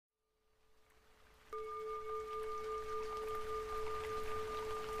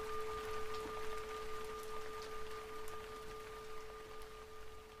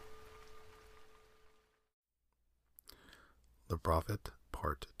Prophet,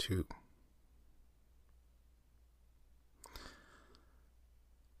 Part 2.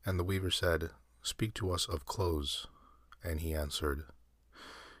 And the weaver said, Speak to us of clothes. And he answered,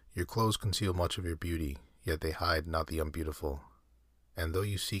 Your clothes conceal much of your beauty, yet they hide not the unbeautiful. And though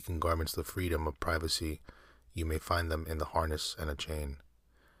you seek in garments the freedom of privacy, you may find them in the harness and a chain.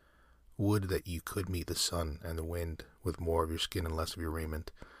 Would that you could meet the sun and the wind with more of your skin and less of your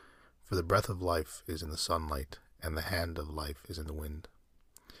raiment, for the breath of life is in the sunlight, and the hand of life is in the wind.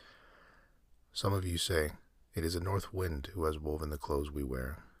 Some of you say, It is a north wind who has woven the clothes we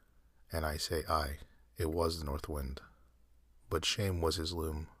wear. And I say, Aye, it was the north wind. But shame was his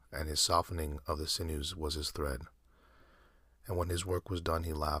loom, and his softening of the sinews was his thread. And when his work was done,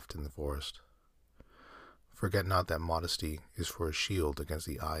 he laughed in the forest. Forget not that modesty is for a shield against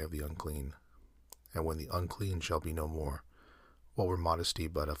the eye of the unclean. And when the unclean shall be no more, what were modesty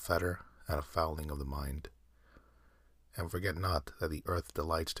but a fetter and a fouling of the mind? And forget not that the earth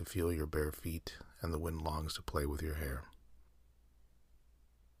delights to feel your bare feet, and the wind longs to play with your hair.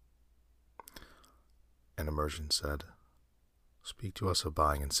 And Immersion said, Speak to us of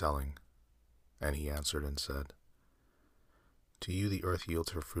buying and selling. And he answered and said, To you the earth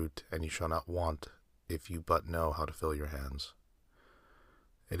yields her fruit, and you shall not want if you but know how to fill your hands.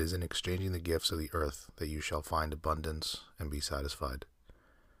 It is in exchanging the gifts of the earth that you shall find abundance and be satisfied.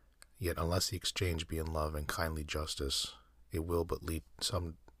 Yet unless the exchange be in love and kindly justice, it will but lead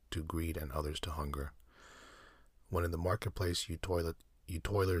some to greed and others to hunger. When in the marketplace you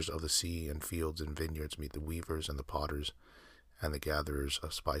toilers of the sea and fields and vineyards meet the weavers and the potters and the gatherers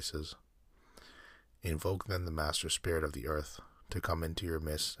of spices. Invoke then the master spirit of the earth to come into your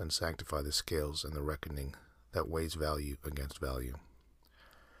midst and sanctify the scales and the reckoning that weighs value against value.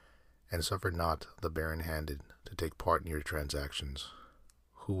 And suffer not the barren-handed to take part in your transactions,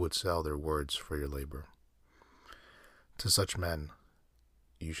 who would sell their words for your labor. To such men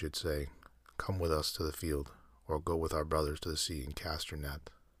you should say, Come with us to the field, or go with our brothers to the sea and cast your net.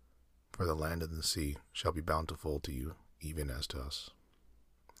 For the land and the sea shall be bountiful to you, even as to us.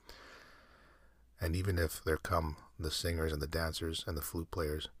 And even if there come the singers and the dancers and the flute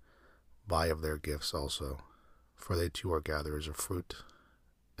players, buy of their gifts also, for they too are gatherers of fruit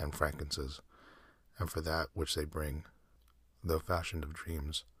and frankincense, and for that which they bring, though fashioned of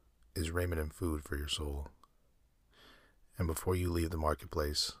dreams, is raiment and food for your soul. And before you leave the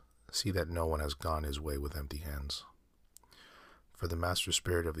marketplace, see that no one has gone his way with empty hands. For the master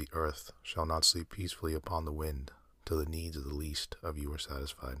spirit of the earth shall not sleep peacefully upon the wind, till the needs of the least of you are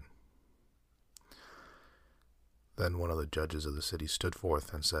satisfied. Then one of the judges of the city stood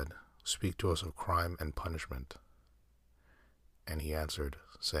forth and said, Speak to us of crime and punishment. And he answered,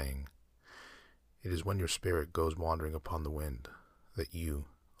 saying, It is when your spirit goes wandering upon the wind, that you,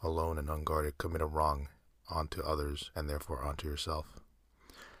 alone and unguarded, commit a wrong unto others, and therefore unto yourself.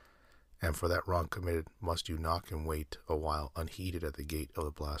 And for that wrong committed must you knock and wait a while unheeded at the gate of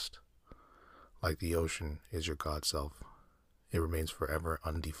the blessed. Like the ocean is your God self. It remains forever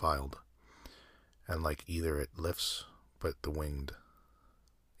undefiled. And like either it lifts but the winged.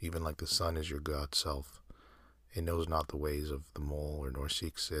 Even like the sun is your God self. It knows not the ways of the mole, nor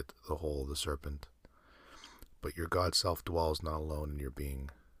seeks it the hole of the serpent. But your God self dwells not alone in your being.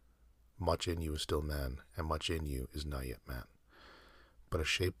 Much in you is still man, and much in you is not yet man, but a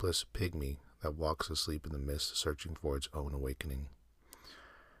shapeless pygmy that walks asleep in the mist, searching for its own awakening.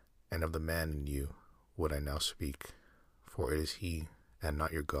 And of the man in you would I now speak, for it is he, and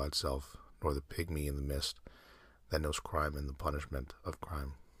not your God self, nor the pygmy in the mist, that knows crime and the punishment of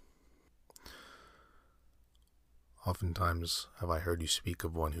crime. Oftentimes have I heard you speak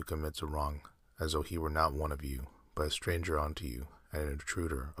of one who commits a wrong, as though he were not one of you, but a stranger unto you, and an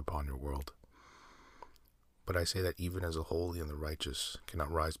intruder upon your world. But I say that even as the holy and the righteous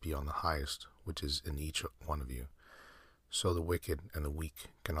cannot rise beyond the highest which is in each one of you, so the wicked and the weak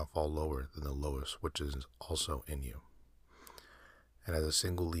cannot fall lower than the lowest which is also in you. And as a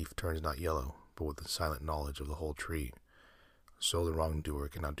single leaf turns not yellow, but with the silent knowledge of the whole tree, so the wrongdoer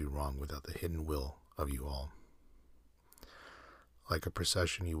cannot do wrong without the hidden will of you all. Like a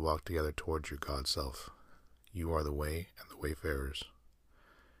procession you walk together towards your God self. You are the way and the wayfarers.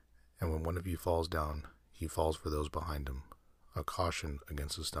 And when one of you falls down, he falls for those behind him, a caution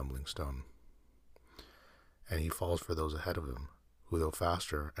against a stumbling stone. And he falls for those ahead of him, who though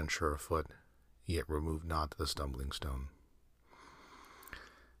faster and sure of foot, yet remove not the stumbling stone.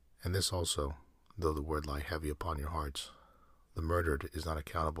 And this also, though the word lie heavy upon your hearts, the murdered is not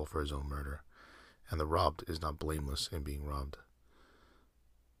accountable for his own murder, and the robbed is not blameless in being robbed.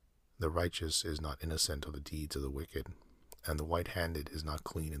 The righteous is not innocent of the deeds of the wicked, and the white-handed is not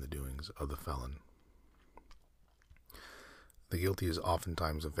clean in the doings of the felon. The guilty is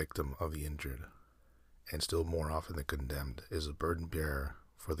oftentimes a victim of the injured, and still more often the condemned is a burden bearer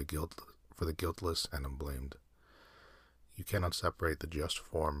for the guiltless and unblamed. You cannot separate the just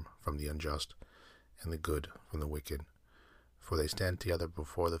form from the unjust, and the good from the wicked, for they stand together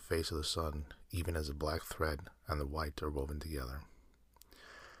before the face of the sun, even as the black thread and the white are woven together.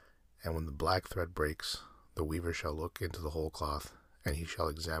 And when the black thread breaks, the weaver shall look into the whole cloth, and he shall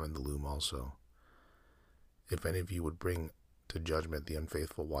examine the loom also. If any of you would bring to judgment the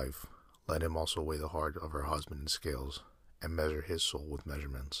unfaithful wife, let him also weigh the heart of her husband in scales, and measure his soul with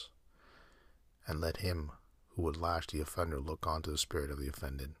measurements. And let him who would lash the offender look on to the spirit of the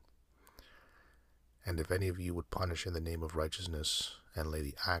offended. And if any of you would punish in the name of righteousness, and lay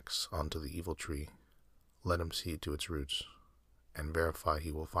the axe onto the evil tree, let him see to its roots, and verify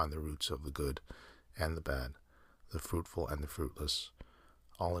he will find the roots of the good and the bad, the fruitful and the fruitless,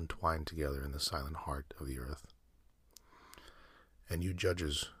 all entwined together in the silent heart of the earth. And you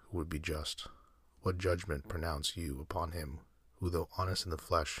judges who would be just, what judgment pronounce you upon him who, though honest in the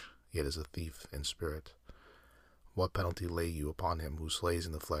flesh, yet is a thief in spirit? What penalty lay you upon him who slays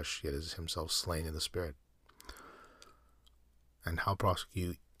in the flesh, yet is himself slain in the spirit? And how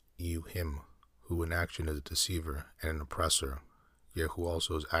prosecute you him who in action is a deceiver and an oppressor, yet who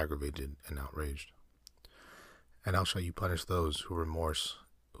also is aggravated and outraged? And how shall you punish those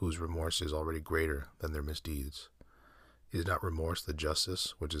whose remorse is already greater than their misdeeds? Is not remorse the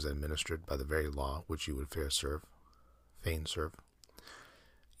justice which is administered by the very law which you would fain serve?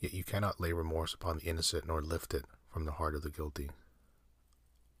 Yet you cannot lay remorse upon the innocent, nor lift it from the heart of the guilty.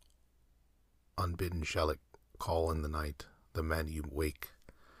 Unbidden shall it call in the night the men you wake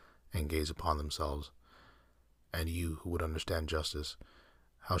and gaze upon themselves. And you who would understand justice,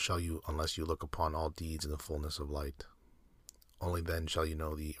 how shall you unless you look upon all deeds in the fullness of light? Only then shall you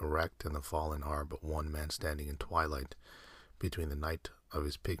know the erect and the fallen are but one man standing in twilight between the night of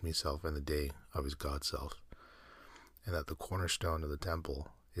his pygmy self and the day of his God self, and that the cornerstone of the temple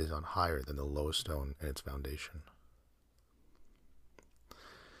is not higher than the lowest stone in its foundation.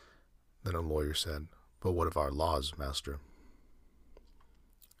 Then a lawyer said, But what of our laws, master?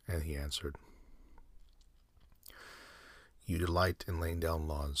 And he answered, You delight in laying down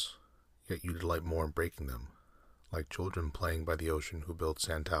laws, yet you delight more in breaking them, like children playing by the ocean who build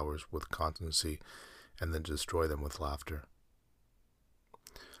sand towers with constancy and then destroy them with laughter.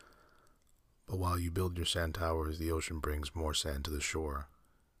 But while you build your sand towers, the ocean brings more sand to the shore,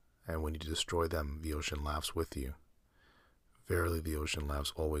 and when you destroy them, the ocean laughs with you. Verily, the ocean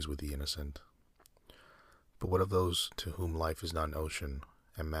laughs always with the innocent. But what of those to whom life is not an ocean,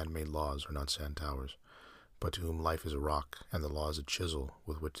 and man-made laws are not sand towers, but to whom life is a rock, and the law is a chisel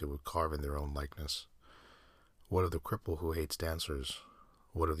with which they would carve in their own likeness? What of the cripple who hates dancers?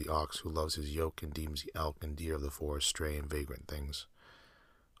 What of the ox who loves his yoke and deems the elk and deer of the forest stray and vagrant things?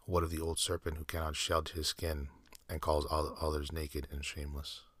 What of the old serpent who cannot shed his skin, and calls all others naked and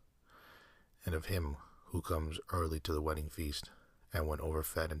shameless? And of him who comes early to the wedding feast, and when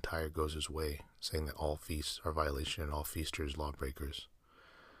overfed and tired goes his way, saying that all feasts are violation and all feasters lawbreakers?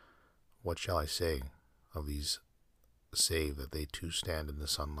 What shall I say of these, save that they too stand in the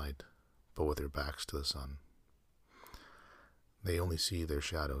sunlight, but with their backs to the sun? They only see their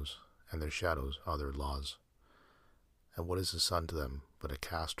shadows, and their shadows are their laws. And what is the sun to them but a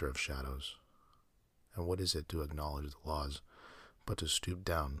caster of shadows? And what is it to acknowledge the laws, but to stoop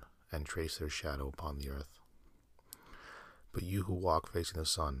down and trace their shadow upon the earth? But you who walk facing the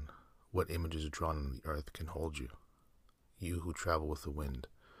sun, what images drawn on the earth can hold you? You who travel with the wind,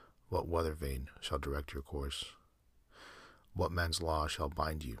 what weather vane shall direct your course? What man's law shall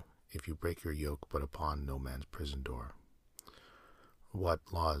bind you, if you break your yoke but upon no man's prison door? What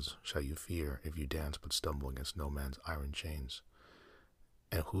laws shall you fear, if you dance but stumble against no man's iron chains?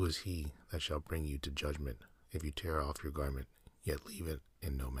 And who is he that shall bring you to judgment, if you tear off your garment, yet leave it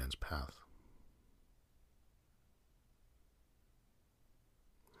in no man's path?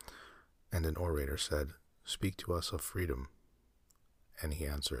 And an orator said, Speak to us of freedom. And he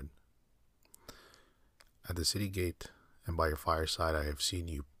answered, At the city gate and by your fireside I have seen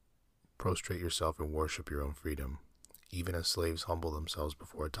you prostrate yourself and worship your own freedom, even as slaves humble themselves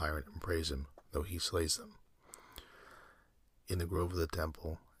before a tyrant and praise him, though he slays them. In the grove of the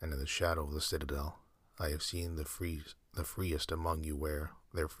temple and in the shadow of the citadel, I have seen the freest among you wear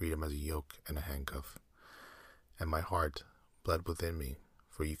their freedom as a yoke and a handcuff. And my heart bled within me,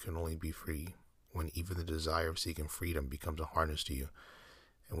 for you can only be free when even the desire of seeking freedom becomes a harness to you,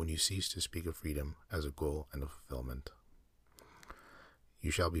 and when you cease to speak of freedom as a goal and a fulfillment.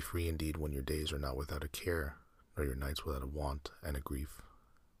 You shall be free indeed when your days are not without a care, nor your nights without a want and a grief,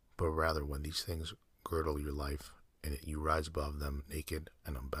 but rather when these things girdle your life, in it you rise above them naked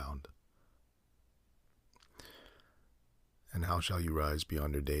and unbound. And how shall you rise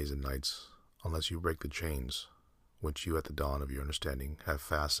beyond your days and nights, unless you break the chains which you at the dawn of your understanding have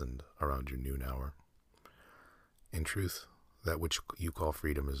fastened around your noon hour? In truth, that which you call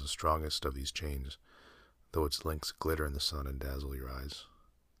freedom is the strongest of these chains, though its links glitter in the sun and dazzle your eyes.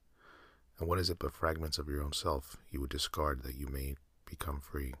 And what is it but fragments of your own self you would discard that you may become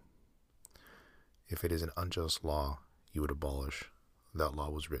free? If it is an unjust law you would abolish, that law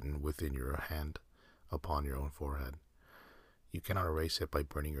was written within your hand upon your own forehead. You cannot erase it by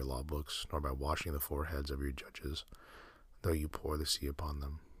burning your law books, nor by washing the foreheads of your judges, though you pour the sea upon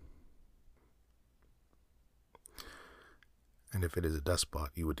them. And if it is a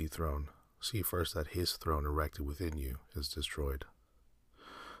despot you would dethrone, see first that his throne erected within you is destroyed.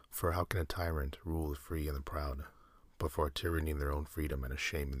 For how can a tyrant rule the free and the proud, but for a tyranny in their own freedom and a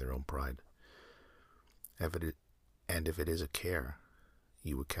shame in their own pride? And if it is a care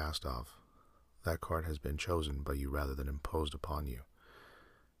you would cast off, that card has been chosen by you rather than imposed upon you.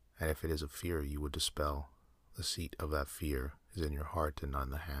 And if it is a fear you would dispel, the seat of that fear is in your heart and not in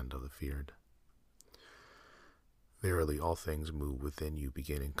the hand of the feared. Verily all things move within you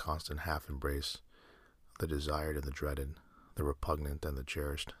begin in constant half-embrace, the desired and the dreaded, the repugnant and the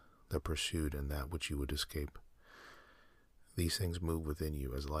cherished, the pursued and that which you would escape. These things move within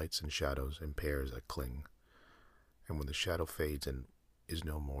you as lights and shadows in pairs that cling, and when the shadow fades and is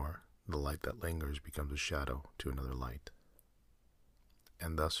no more, the light that lingers becomes a shadow to another light.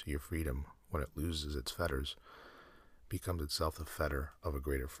 And thus your freedom, when it loses its fetters, becomes itself the fetter of a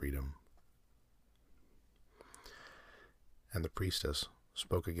greater freedom. And the priestess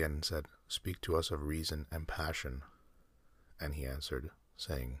spoke again and said, Speak to us of reason and passion. And he answered,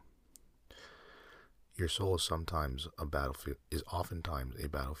 saying, Your soul is oftentimes a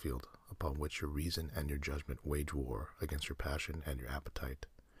battlefield upon which your reason and your judgment wage war against your passion and your appetite.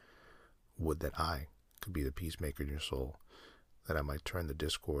 Would that I could be the peacemaker in your soul, that I might turn the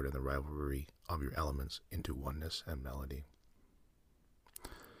discord and the rivalry of your elements into oneness and melody.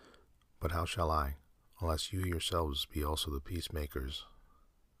 But how shall I, unless you yourselves be also the peacemakers,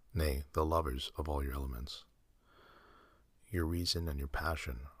 nay, the lovers of all your elements? Your reason and your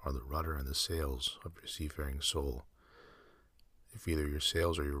passion are the rudder and the sails of your seafaring soul. If either your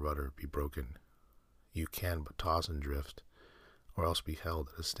sails or your rudder be broken, you can but toss and drift, or else be held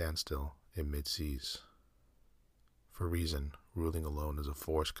at a standstill in mid-seas. For reason, ruling alone, is a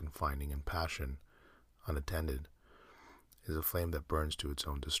force confining, and passion, unattended, is a flame that burns to its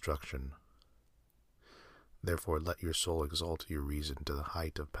own destruction. Therefore let your soul exalt your reason to the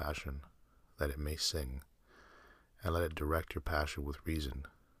height of passion, that it may sing, and let it direct your passion with reason,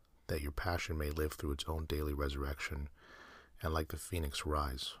 that your passion may live through its own daily resurrection, and like the phoenix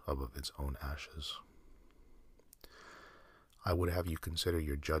rise above its own ashes. I would have you consider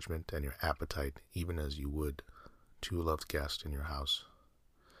your judgment and your appetite even as you would two loved guests in your house.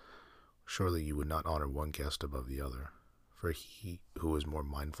 Surely you would not honor one guest above the other, for he who is more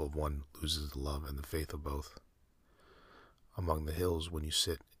mindful of one loses the love and the faith of both. Among the hills, when you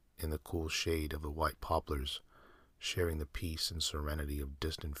sit in the cool shade of the white poplars, sharing the peace and serenity of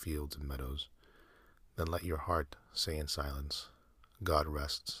distant fields and meadows, then let your heart say in silence, God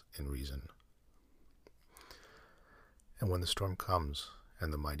rests in reason. And when the storm comes,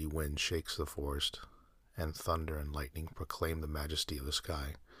 and the mighty wind shakes the forest, and thunder and lightning proclaim the majesty of the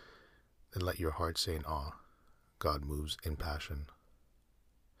sky, then let your heart say in awe, God moves in passion.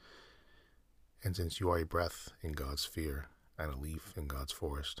 And since you are a breath in God's sphere, and a leaf in God's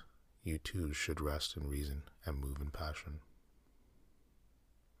forest, you too should rest in reason and move in passion.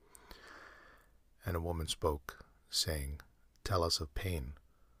 And a woman spoke, saying, Tell us of pain.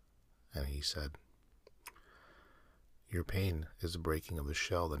 And he said, Your pain is the breaking of the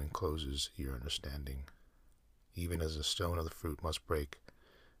shell that encloses your understanding, even as the stone of the fruit must break,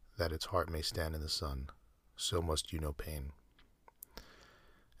 that its heart may stand in the sun, so must you know pain.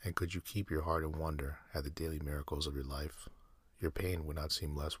 And could you keep your heart in wonder at the daily miracles of your life, your pain would not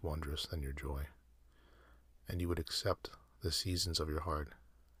seem less wondrous than your joy, and you would accept the seasons of your heart,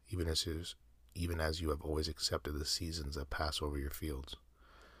 even as you have always accepted the seasons that pass over your fields,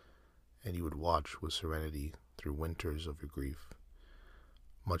 and you would watch with serenity through winters of your grief.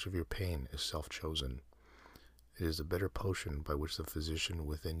 Much of your pain is self-chosen. It is the bitter potion by which the physician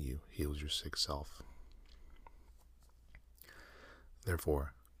within you heals your sick self.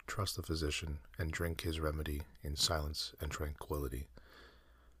 Therefore, trust the physician and drink his remedy in silence and tranquility,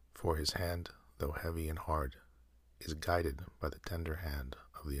 for his hand, though heavy and hard, is guided by the tender hand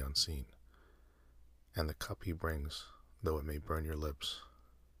of the unseen, and the cup he brings, though it may burn your lips,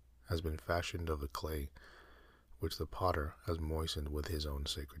 has been fashioned of the clay which the potter has moistened with his own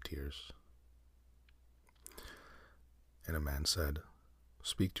sacred tears. And a man said,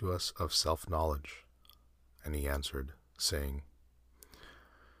 Speak to us of self-knowledge. And he answered, saying,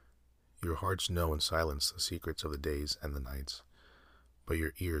 Your hearts know in silence the secrets of the days and the nights, but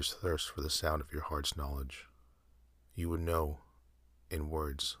your ears thirst for the sound of your heart's knowledge. You would know in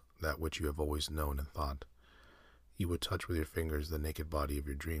words that which you have always known in thought. You would touch with your fingers the naked body of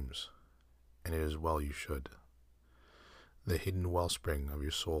your dreams, and it is well you should. The hidden wellspring of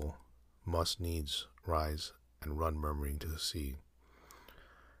your soul must needs rise and run murmuring to the sea,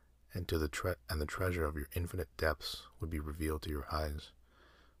 and the treasure of your infinite depths would be revealed to your eyes.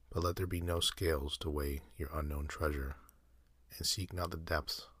 But let there be no scales to weigh your unknown treasure, and seek not the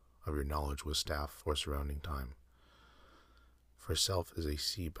depths of your knowledge with staff or surrounding time. For self is a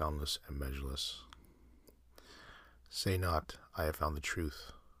sea boundless and measureless. Say not, I have found the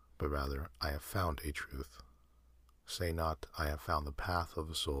truth, but rather, I have found a truth. Say not, I have found the path of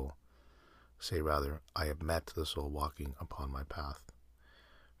the soul. Say rather, I have met the soul walking upon my path.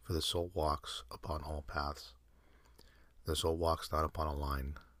 For the soul walks upon all paths. The soul walks not upon a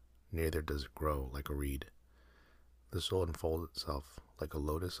line, neither does it grow like a reed. The soul unfolds itself like a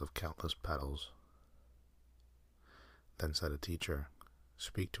lotus of countless petals. Then said a teacher,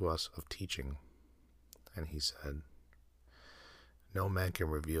 Speak to us of teaching. And he said, No man can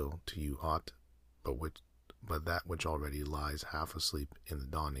reveal to you aught but that which already lies half asleep in the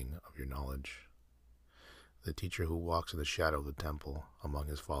dawning of your knowledge. The teacher who walks in the shadow of the temple among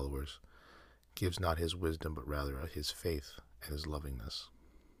his followers gives not his wisdom, but rather his faith and his lovingness.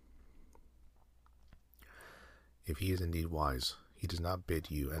 If he is indeed wise, he does not bid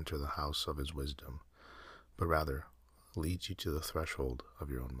you enter the house of his wisdom, but rather leads you to the threshold of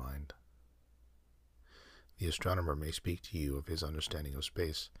your own mind. The astronomer may speak to you of his understanding of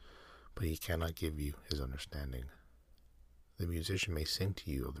space, but he cannot give you his understanding. The musician may sing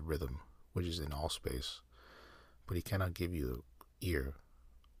to you of the rhythm which is in all space, but he cannot give you the ear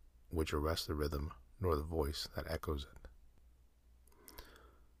which arrests the rhythm, nor the voice that echoes it.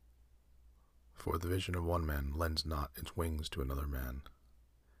 For the vision of one man lends not its wings to another man.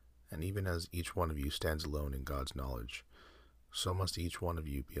 And even as each one of you stands alone in God's knowledge, so must each one of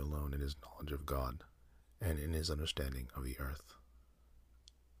you be alone in his knowledge of God, and in his understanding of the earth.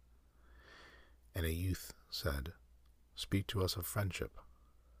 And a youth said, Speak to us of friendship.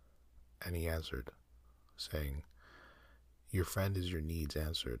 And he answered, saying, Your friend is your needs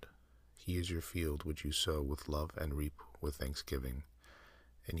answered. He is your field which you sow with love and reap with thanksgiving.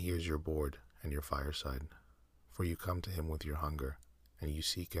 And he is your board and your fireside. For you come to him with your hunger, and you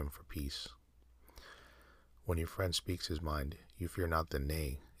seek him for peace. When your friend speaks his mind, you fear not the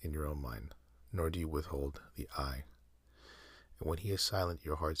nay in your own mind, nor do you withhold the I. And when he is silent,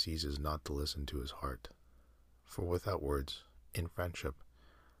 your heart ceases not to listen to his heart. For without words, in friendship,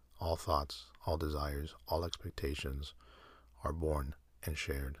 all thoughts, all desires, all expectations are born and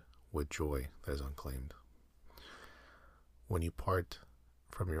shared with joy that is unclaimed. When you part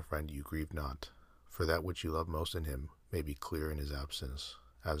from your friend, you grieve not, for that which you love most in him may be clear in his absence,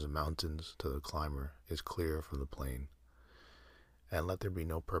 as the mountains to the climber is clear from the plain. And let there be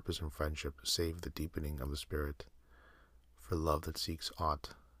no purpose in friendship save the deepening of the spirit. For love that seeks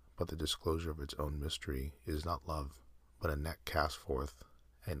aught but the disclosure of its own mystery is not love, but a net cast forth,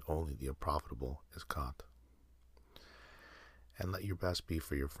 and only the unprofitable is caught. And let your best be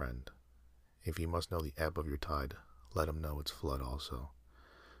for your friend. If he must know the ebb of your tide, let him know its flood also.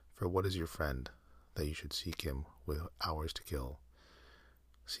 For what is your friend, that you should seek him with hours to kill?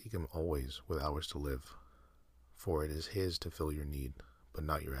 Seek him always with hours to live, for it is his to fill your need, but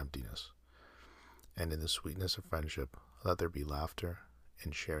not your emptiness. And in the sweetness of friendship, let there be laughter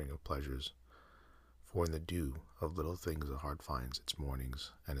and sharing of pleasures, for in the dew of little things the heart finds its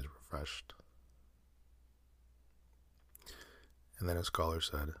mornings and is refreshed. And then a scholar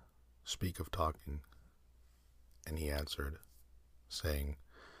said, Speak of talking. And he answered, saying,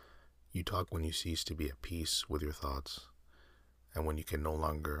 You talk when you cease to be at peace with your thoughts, and when you can no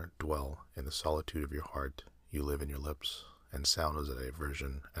longer dwell in the solitude of your heart, you live in your lips, and sound is a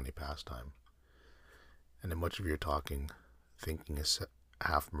diversion and a pastime. And in much of your talking, thinking is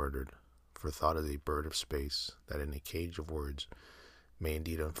half murdered, for thought is a bird of space that in a cage of words may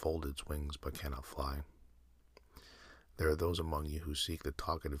indeed unfold its wings but cannot fly. There are those among you who seek the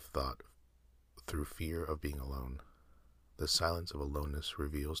talkative thought through fear of being alone. The silence of aloneness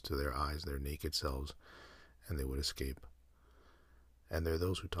reveals to their eyes their naked selves, and they would escape. And there are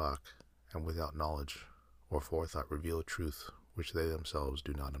those who talk, and without knowledge or forethought reveal a truth which they themselves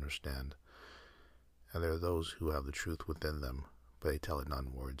do not understand. And there are those who have the truth within them, but they tell it not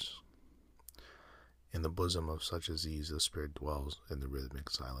in words. In the bosom of such as these, the Spirit dwells in the rhythmic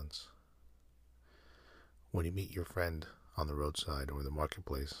silence. When you meet your friend on the roadside or the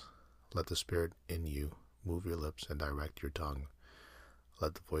marketplace, let the Spirit in you move your lips and direct your tongue.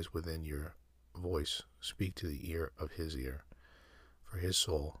 Let the voice within your voice speak to the ear of his ear. For his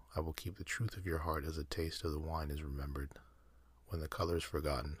soul, I will keep the truth of your heart as the taste of the wine is remembered, when the color is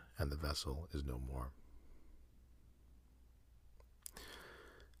forgotten and the vessel is no more.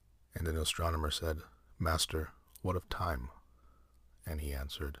 And an astronomer said, Master, what of time? And he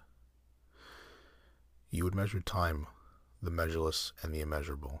answered, You would measure time, the measureless and the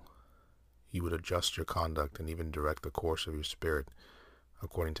immeasurable. You would adjust your conduct and even direct the course of your spirit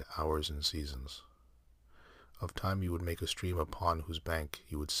according to hours and seasons. Of time you would make a stream upon whose bank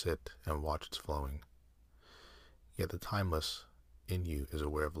you would sit and watch its flowing. Yet the timeless in you is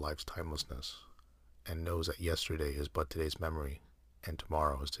aware of life's timelessness, and knows that yesterday is but today's memory, and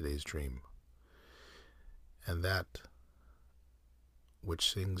tomorrow is today's dream. And that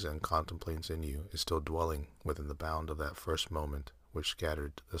which sings and contemplates in you is still dwelling within the bound of that first moment which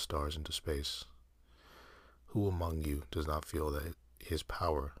scattered the stars into space. Who among you does not feel that his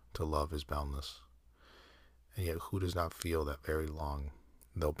power to love is boundless? And yet who does not feel that very long,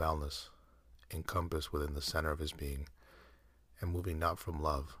 though boundless, encompassed within the center of his being, and moving not from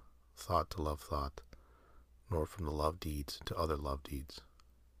love, thought to love thought, nor from the love deeds to other love deeds?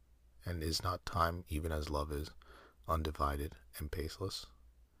 And is not time, even as love is, undivided and paceless?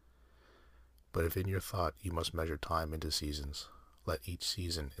 But if in your thought you must measure time into seasons, let each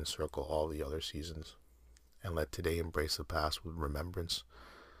season encircle all the other seasons, and let today embrace the past with remembrance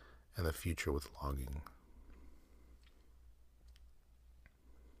and the future with longing.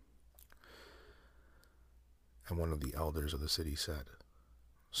 And one of the elders of the city said,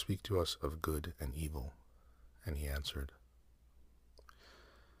 Speak to us of good and evil. And he answered,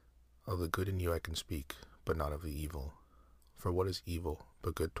 Of the good in you I can speak, but not of the evil. For what is evil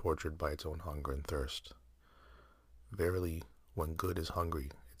but good tortured by its own hunger and thirst? Verily, when good is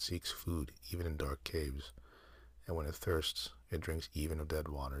hungry, it seeks food even in dark caves, and when it thirsts, it drinks even of dead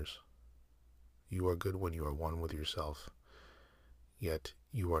waters. You are good when you are one with yourself, yet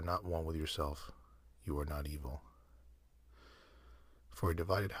you are not one with yourself. You are not evil. For a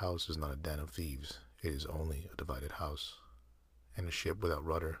divided house is not a den of thieves, it is only a divided house. And a ship without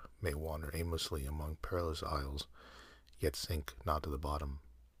rudder may wander aimlessly among perilous isles, yet sink not to the bottom.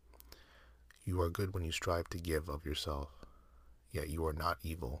 You are good when you strive to give of yourself, yet you are not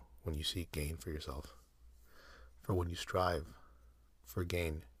evil when you seek gain for yourself. For when you strive for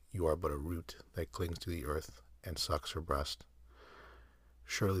gain, you are but a root that clings to the earth and sucks her breast.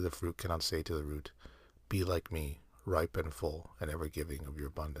 Surely the fruit cannot say to the root, Be like me, ripe and full, and ever giving of your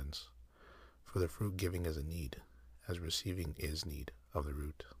abundance. For the fruit giving is a need, as receiving is need of the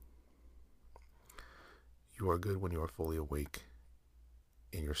root. You are good when you are fully awake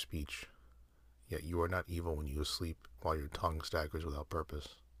in your speech, yet you are not evil when you sleep while your tongue staggers without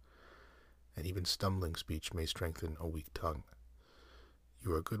purpose. And even stumbling speech may strengthen a weak tongue.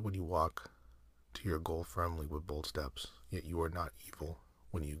 You are good when you walk to your goal firmly with bold steps, yet you are not evil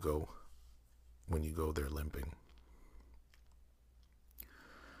when you go there limping.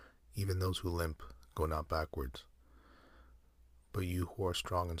 Even those who limp go not backwards, but you who are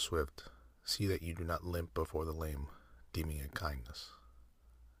strong and swift, see that you do not limp before the lame, deeming it kindness.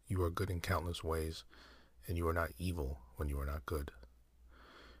 You are good in countless ways, and you are not evil when you are not good.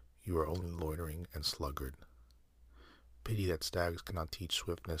 You are only loitering and sluggard. Pity that stags cannot teach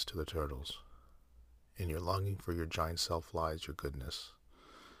swiftness to the turtles. In your longing for your giant self lies your goodness,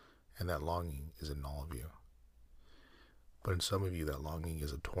 and that longing is in all of you. But in some of you that longing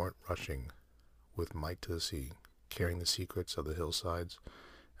is a torrent rushing with might to the sea, carrying the secrets of the hillsides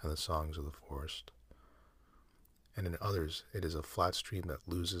and the songs of the forest. And in others it is a flat stream that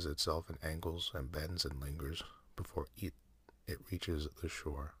loses itself in angles and bends and lingers before it reaches the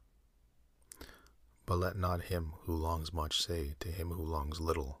shore. But let not him who longs much say to him who longs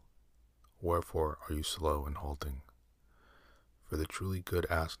little, Wherefore are you slow and halting? For the truly good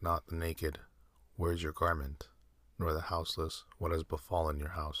ask not the naked, Where is your garment? Nor the houseless, What has befallen your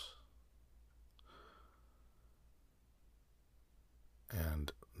house?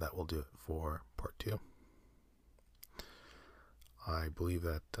 And that will do it for part 2. I believe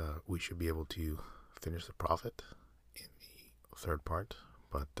that we should be able to finish the prophet in the third part,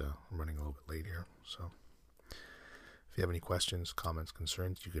 but I'm running a little bit late here. So if you have any questions, comments,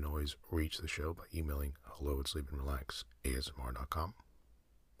 concerns, you can always reach the show by emailing hello@sleepandrelaxasmr.com.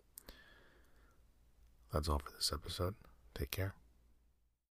 That's all for this episode. Take care.